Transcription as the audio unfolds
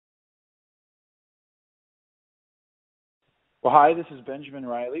Well, hi, this is Benjamin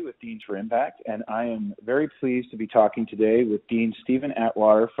Riley with Deans for Impact, and I am very pleased to be talking today with Dean Stephen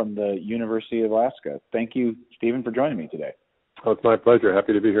Atwater from the University of Alaska. Thank you, Stephen, for joining me today. Oh, it's my pleasure.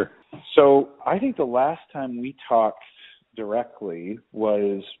 Happy to be here. So I think the last time we talked directly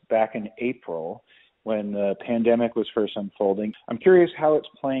was back in April when the pandemic was first unfolding. I'm curious how it's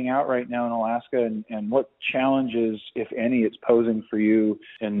playing out right now in Alaska and what challenges, if any, it's posing for you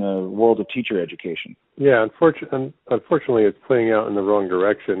in the world of teacher education. Yeah, unfortunately, it's playing out in the wrong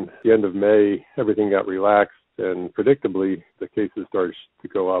direction. At the end of May, everything got relaxed, and predictably, the cases started to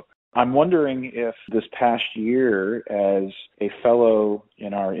go up. I'm wondering if this past year, as a fellow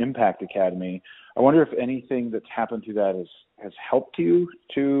in our Impact Academy, I wonder if anything that's happened through that has helped you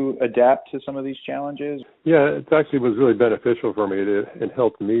to adapt to some of these challenges? Yeah, it actually was really beneficial for me. It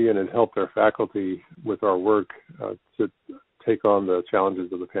helped me and it helped our faculty with our work to take on the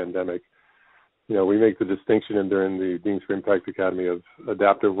challenges of the pandemic. You know, we make the distinction during the Deans for Impact Academy of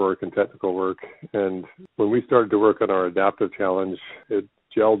adaptive work and technical work. And when we started to work on our adaptive challenge, it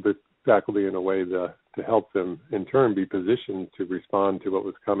gelled the faculty in a way to help them in turn be positioned to respond to what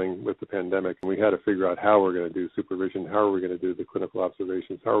was coming with the pandemic. And we had to figure out how we're going to do supervision, how are we going to do the clinical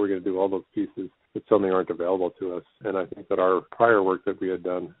observations, how are we going to do all those pieces that suddenly aren't available to us. And I think that our prior work that we had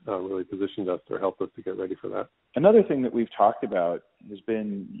done really positioned us or helped us to get ready for that. Another thing that we've talked about has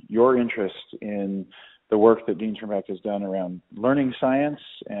been your interest in the work that Deans for Impact has done around learning science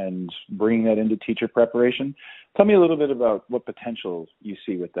and bringing that into teacher preparation. Tell me a little bit about what potential you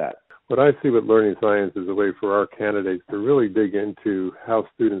see with that. What I see with learning science is a way for our candidates to really dig into how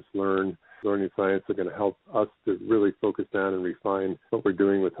students learn. Learning science are going to help us to really focus down and refine what we're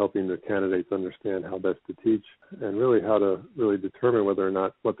doing with helping the candidates understand how best to teach and really how to really determine whether or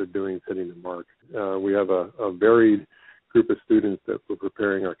not what they're doing is hitting the mark. We have a varied group of students that we're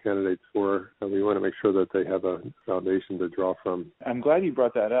preparing our candidates for, and we want to make sure that they have a foundation to draw from. I'm glad you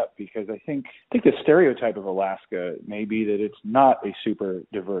brought that up because I think the stereotype of Alaska may be that it's not a super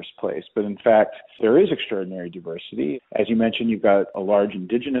diverse place, but in fact, there is extraordinary diversity. As you mentioned, you've got a large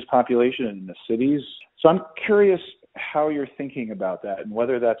indigenous population in the cities. So I'm curious how you're thinking about that and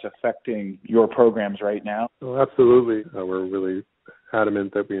whether that's affecting your programs right now. Oh, absolutely. We're really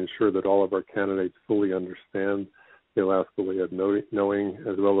adamant that we ensure that all of our candidates fully understand the Alaska way of knowing,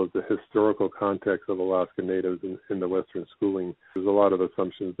 as well as the historical context of Alaska Natives in the Western schooling. There's a lot of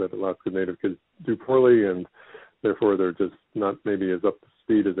assumptions that Alaska Native kids do poorly, and therefore they're just not maybe as up to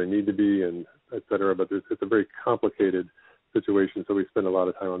speed as they need to be, and et cetera. But it's a very complicated situation, so we spend a lot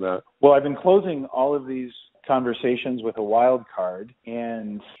of time on that. Well, I've been closing all of these conversations with a wild card,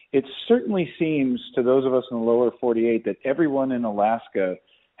 and it certainly seems to those of us in the lower 48 that everyone in Alaska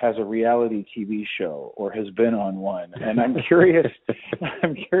has a reality TV show or has been on one. And I'm curious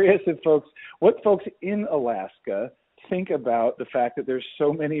if what folks in Alaska think about the fact that there's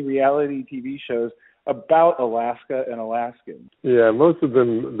so many reality TV shows about Alaska and Alaskans. Yeah, most of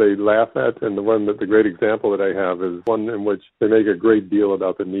them they laugh at, and the great example that I have is one in which they make a great deal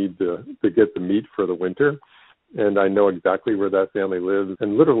about the need to get the meat for the winter. And I know exactly where that family lives,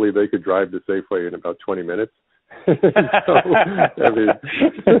 and literally they could drive to Safeway in about 20 minutes. So, I mean,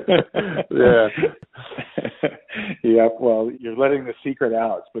 yeah. Yeah, well, you're letting the secret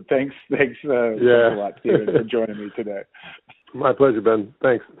out, but thanks a lot, Stephen, for joining me today. My pleasure, Ben.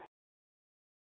 Thanks.